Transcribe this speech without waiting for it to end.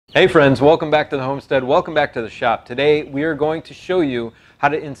Hey friends, welcome back to the Homestead. Welcome back to the shop. Today we are going to show you how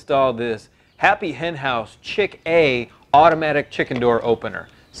to install this Happy Hen House Chick A automatic chicken door opener.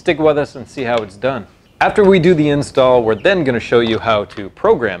 Stick with us and see how it's done. After we do the install, we're then going to show you how to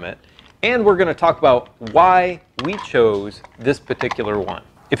program it, and we're going to talk about why we chose this particular one.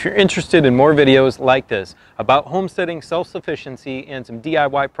 If you're interested in more videos like this about homesteading, self-sufficiency, and some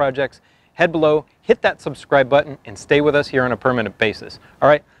DIY projects, head below, hit that subscribe button, and stay with us here on a permanent basis. All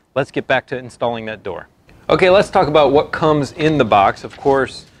right, let's get back to installing that door. Okay, let's talk about what comes in the box. Of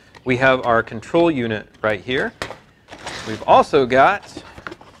course, we have our control unit right here. We've also got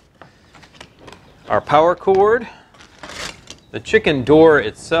our power cord, the chicken door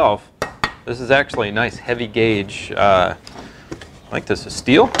itself. This is actually a nice heavy gauge, like this is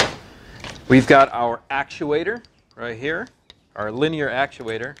steel. We've got our actuator right here, our linear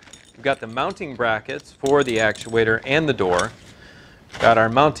actuator. We've got the mounting brackets for the actuator and the door. Got our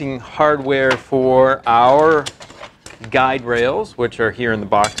mounting hardware for our guide rails, which are here in the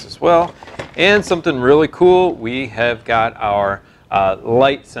box as well. And something really cool, we have got our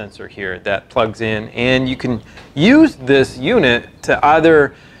light sensor here that plugs in, and you can use this unit to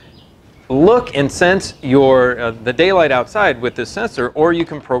either look and sense your the daylight outside with this sensor, or you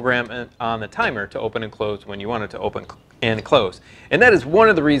can program it on the timer to open and close when you want it to open and close. And that is one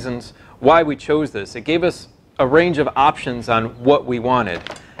of the reasons why we chose this. It gave us a range of options on what we wanted.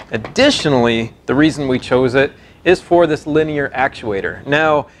 Additionally, the reason we chose it is for this linear actuator.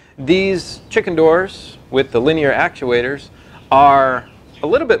 Now, these chicken doors with the linear actuators are a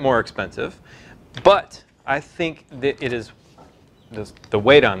little bit more expensive, but I think that it is the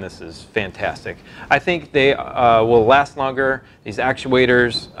weight on this is fantastic. I think they will last longer. These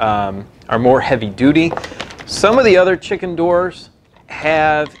actuators are more heavy duty. Some of the other chicken doors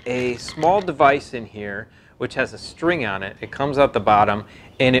have a small device in here which has a string on it. It comes out the bottom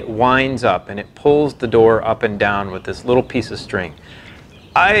and it winds up and it pulls the door up and down with this little piece of string.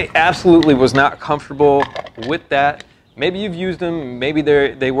 I absolutely was not comfortable with that. Maybe you've used them, maybe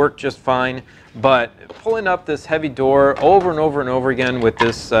they work just fine, but pulling up this heavy door over and over and over again with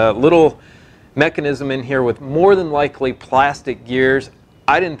this little mechanism in here with more than likely plastic gears,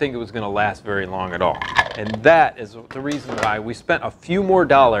 I didn't think it was going to last very long at all. And that is the reason why we spent a few more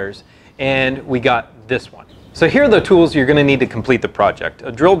dollars and we got this one. So here are the tools you're going to need to complete the project.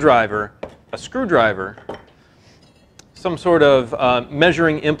 A drill driver, a screwdriver, some sort of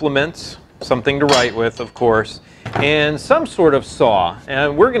measuring implements, something to write with, of course, and some sort of saw.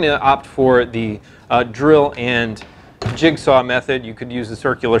 And we're going to opt for the drill and jigsaw method. You could use a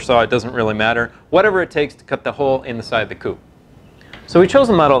circular saw, it doesn't really matter. Whatever it takes to cut the hole in the side of the coop. So we chose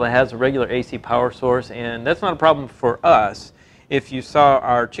a model that has a regular AC power source, and that's not a problem for us. If you saw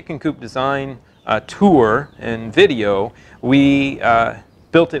our chicken coop design tour and video, we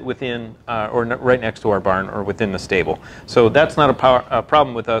built it within or right next to our barn or within the stable. So that's not a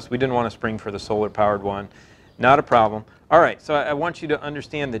problem with us. We didn't want a spring for the solar powered one. Not a problem. All right, so I want you to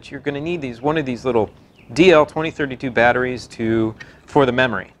understand that you're going to need one of these little DL2032 batteries for the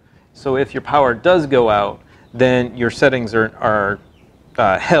memory. So if your power does go out, then your settings are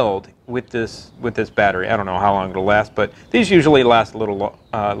held with this battery. I don't know how long it'll last, but these usually last a little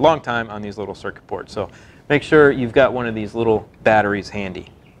long time on these little circuit boards. So make sure you've got one of these little batteries handy.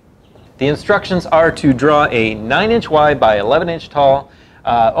 The instructions are to draw a 9-inch wide by 11-inch tall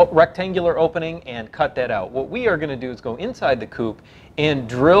rectangular opening and cut that out. What we are going to do is go inside the coop and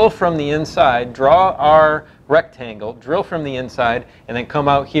drill from the inside, draw our rectangle, drill from the inside, and then come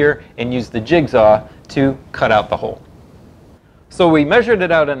out here and use the jigsaw to cut out the hole. So we measured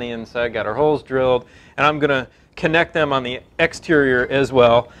it out on the inside, got our holes drilled, and I'm going to connect them on the exterior as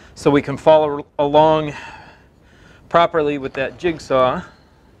well so we can follow along properly with that jigsaw.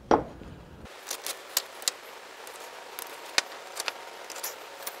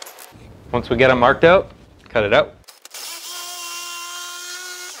 Once we get them marked out, cut it out.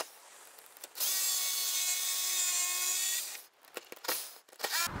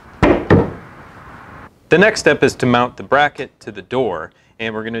 The next step is to mount the bracket to the door,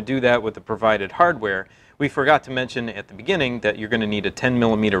 and we're going to do that with the provided hardware. We forgot to mention at the beginning that you're going to need a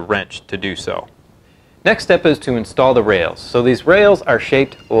 10mm wrench to do so. Next step is to install the rails. So these rails are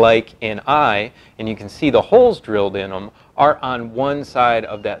shaped like an eye, and you can see the holes drilled in them are on one side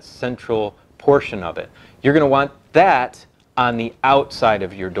of that central portion of it. You're going to want that on the outside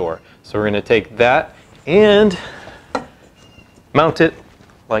of your door. So we're going to take that and mount it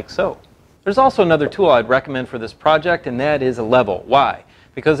like so. There's also another tool I'd recommend for this project, and that is a level. Why?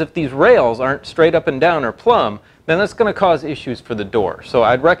 Because if these rails aren't straight up and down or plumb, then that's going to cause issues for the door. So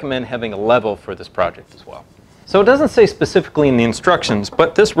I'd recommend having a level for this project as well. So it doesn't say specifically in the instructions,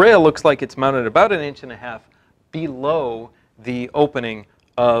 but this rail looks like it's mounted about 1.5 inches below the opening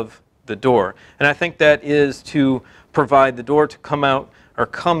of the door. And I think that is to provide the door to come out or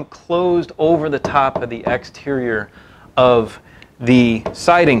come closed over the top of the exterior of the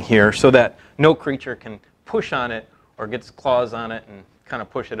siding here so that no creature can push on it or gets claws on it and kind of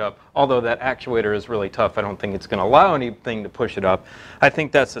push it up. Although that actuator is really tough, I don't think it's going to allow anything to push it up. I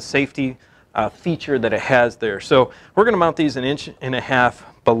think that's a safety feature that it has there. So we're going to mount these 1.5 inches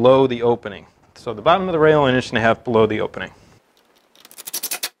below the opening. So the bottom of the rail 1.5 inches below the opening.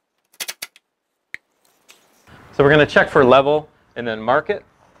 So we're going to check for level and then mark it,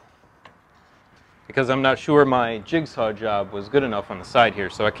 because I'm not sure my jigsaw job was good enough on the side here.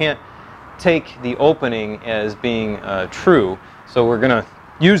 So I can't take the opening as being true. So we're going to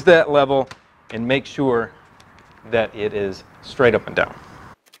use that level and make sure that it is straight up and down.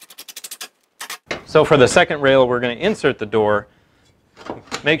 So for the second rail, we're going to insert the door,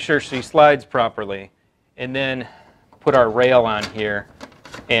 make sure she slides properly, and then put our rail on here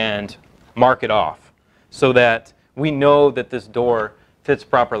and mark it off so that we know that this door fits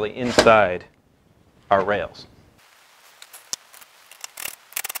properly inside our rails.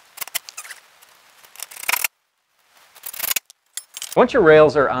 Once your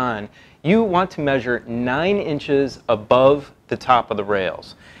rails are on, you want to measure 9 inches above the top of the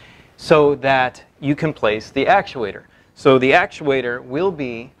rails so that you can place the actuator. So the actuator will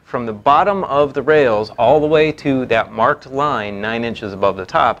be from the bottom of the rails all the way to that marked line 9 inches above the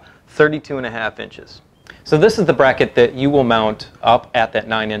top, 32.5 inches. So this is the bracket that you will mount up at that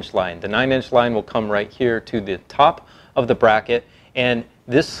 9-inch line. The 9-inch line will come right here to the top of the bracket, and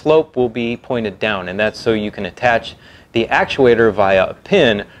this slope will be pointed down, and that's so you can attach the actuator via a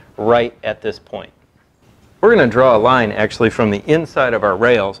pin right at this point. We're going to draw a line actually from the inside of our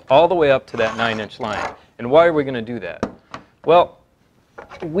rails all the way up to that 9-inch line. And why are we going to do that? Well,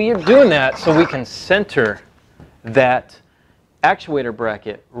 we are doing that so we can center that actuator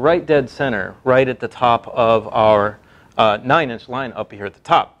bracket right dead center, right at the top of our 9-inch line up here at the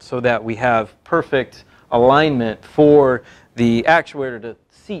top, so that we have perfect alignment for the actuator to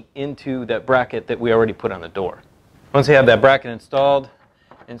seat into that bracket that we already put on the door. Once you have that bracket installed,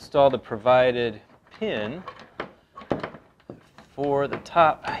 install the provided pin for the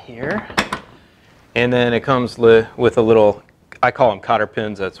top here, and then it comes with a little, I call them cotter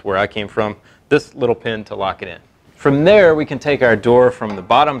pins, that's where I came from, this little pin to lock it in. From there we can take our door from the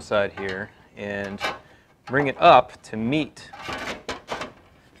bottom side here and bring it up to meet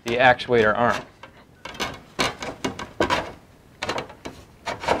the actuator arm.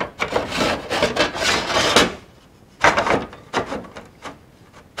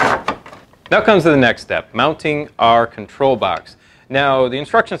 Now comes to the next step, mounting our control box. Now the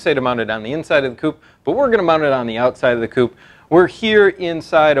instructions say to mount it on the inside of the coop, but we're going to mount it on the outside of the coop. We're here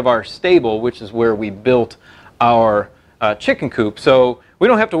inside of our stable, which is where we built our chicken coop, so we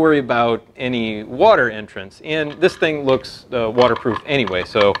don't have to worry about any water entrance. And this thing looks waterproof anyway,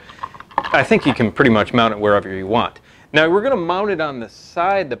 so I think you can pretty much mount it wherever you want. Now we're going to mount it on the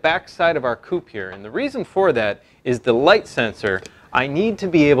side, the back side of our coop here, and the reason for that is the light sensor. I need to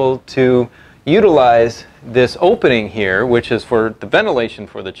be able to utilize this opening here, which is for the ventilation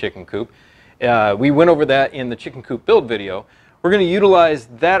for the chicken coop. We went over that in the chicken coop build video. We're going to utilize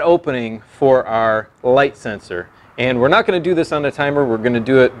that opening for our light sensor. And we're not going to do this on a timer, we're going to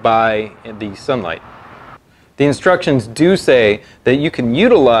do it by the sunlight. The instructions do say that you can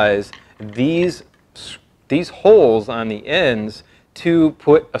utilize these holes on the ends to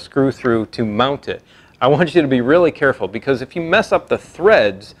put a screw through to mount it. I want you to be really careful, because if you mess up the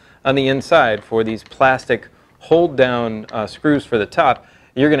threads on the inside for these plastic hold down screws for the top,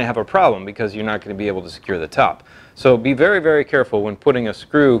 you're going to have a problem because you're not going to be able to secure the top. So be very, very careful when putting a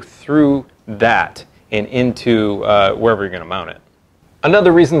screw through that and into wherever you're going to mount it.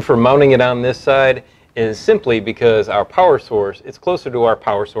 Another reason for mounting it on this side is simply because our power source, it's closer to our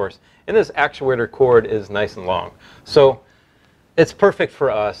power source, and this actuator cord is nice and long. So it's perfect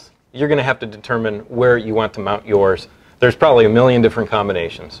for us. You're going to have to determine where you want to mount yours. There's probably a million different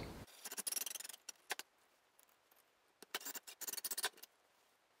combinations.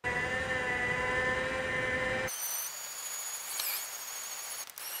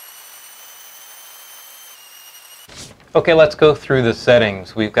 Okay, let's go through the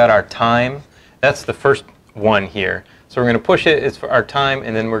settings. We've got our time. That's the first one here. So we're going to push it, it's for our time,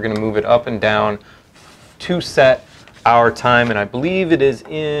 and then we're going to move it up and down to set our time, and I believe it is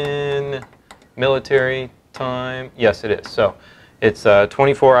in military time. Yes, it is. So it's a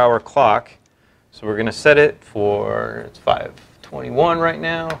 24-hour clock. So we're going to set it for, it's 5:21 right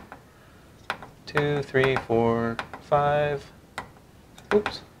now, 2, 3, 4, 5.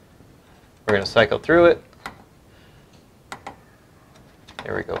 Oops. We're going to cycle through it.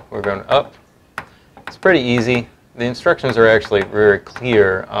 There we go. We're going up. It's pretty easy. The instructions are actually very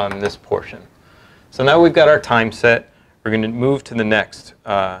clear on this portion. So now we've got our time set. We're going to move to the next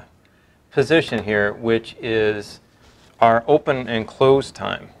position here, which is our open and close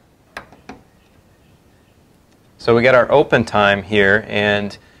time. So we got our open time here,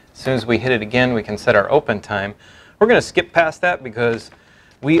 and as soon as we hit it again, we can set our open time. We're going to skip past that because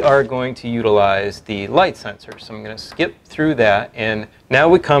we are going to utilize the light sensor. So I'm going to skip through that, and now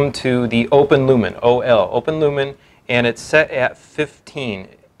we come to the open lumen, OL, open lumen, and it's set at 15.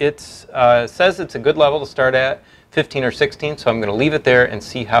 It says it's a good level to start at, 15 or 16, so I'm going to leave it there and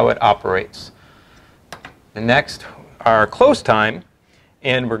see how it operates. The next, our close time,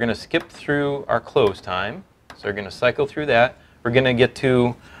 and we're going to skip through our close time. So we're going to cycle through that. We're going to get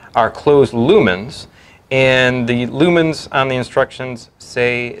to our closed lumens, and the lumens on the instructions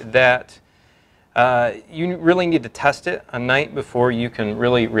say that you really need to test it a night before you can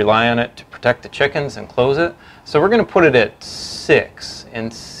really rely on it to protect the chickens and close it. So we're going to put it at 6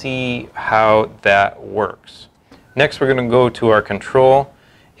 and see how that works. Next, we're going to go to our control,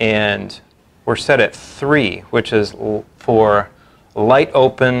 and we're set at 3, which is for light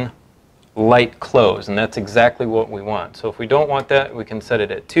open, light close, and that's exactly what we want. So if we don't want that, we can set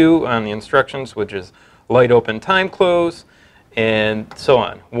it at 2 on the instructions, which is light open, time close, and so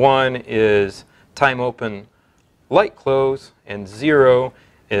on. 1 is time open, light close, and 0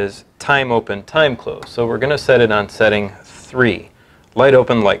 is time open, time close. So we're going to set it on setting 3, light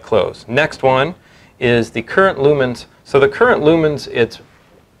open, light close. Next one is the current lumens. So the current lumens it's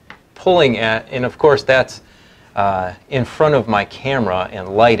pulling at, and of course that's in front of my camera and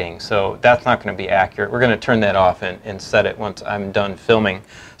lighting, so that's not going to be accurate. We're going to turn that off and set it once I'm done filming.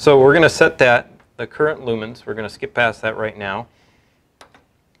 So we're going to set that, the current lumens, we're going to skip past that right now.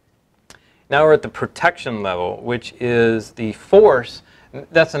 Now we're at the protection level, which is the force.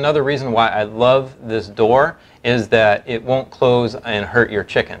 That's another reason why I love this door, is that it won't close and hurt your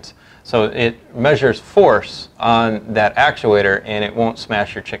chickens. So it measures force on that actuator and it won't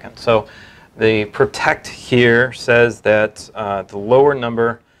smash your chicken. So the protect here says that the lower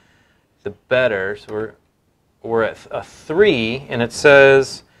number, the better. So we're at a 3, and it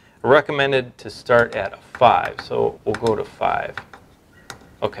says recommended to start at a 5. So we'll go to 5.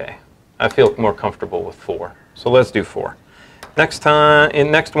 Okay, I feel more comfortable with 4. So let's do 4. Next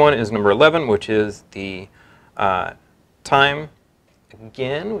one is number 11, which is the time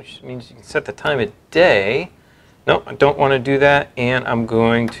again, which means you can set the time of day. No, I don't want to do that, and I'm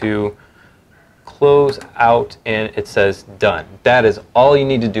going to close out, and it says done. That is all you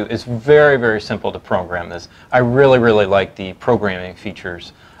need to do. It's very, very simple to program this. I really, really like the programming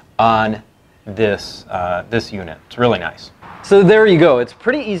features on this, this unit. It's really nice. So there you go. It's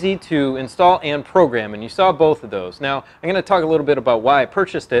pretty easy to install and program, and you saw both of those. Now, I'm going to talk a little bit about why I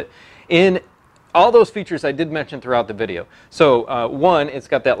purchased it. In all those features I did mention throughout the video. So 1, it's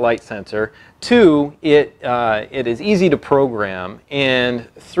got that light sensor. 2, it is easy to program.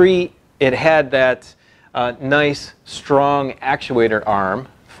 And 3, it had that nice, strong actuator arm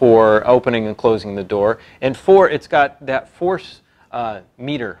for opening and closing the door. And 4, it's got that force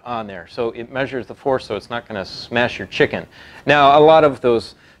meter on there. So it measures the force, so it's not going to smash your chicken. Now, a lot of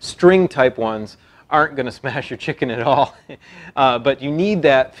those string type ones aren't going to smash your chicken at all. But you need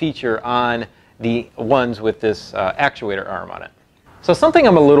that feature on the ones with this actuator arm on it. So something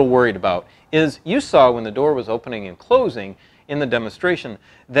I'm a little worried about is you saw when the door was opening and closing in the demonstration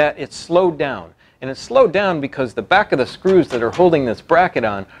that it slowed down. And it slowed down because the back of the screws that are holding this bracket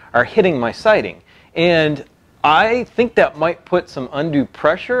on are hitting my siding. And I think that might put some undue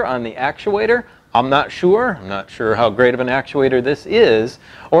pressure on the actuator. I'm not sure. I'm not sure how great of an actuator this is,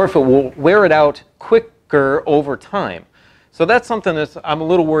 or if it will wear it out quicker over time. So that's something that I'm a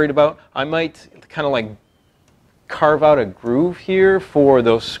little worried about. I might kind of like carve out a groove here for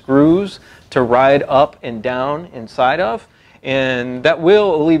those screws to ride up and down inside of, and that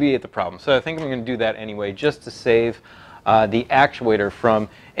will alleviate the problem. So I think I'm going to do that anyway, just to save the actuator from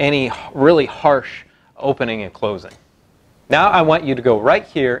any really harsh opening and closing. Now I want you to go right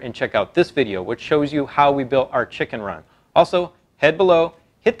here and check out this video, which shows you how we built our chicken run. Also, head below,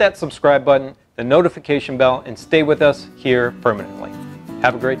 hit that subscribe button, the notification bell, and stay with us here permanently.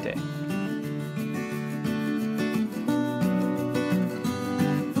 Have a great day.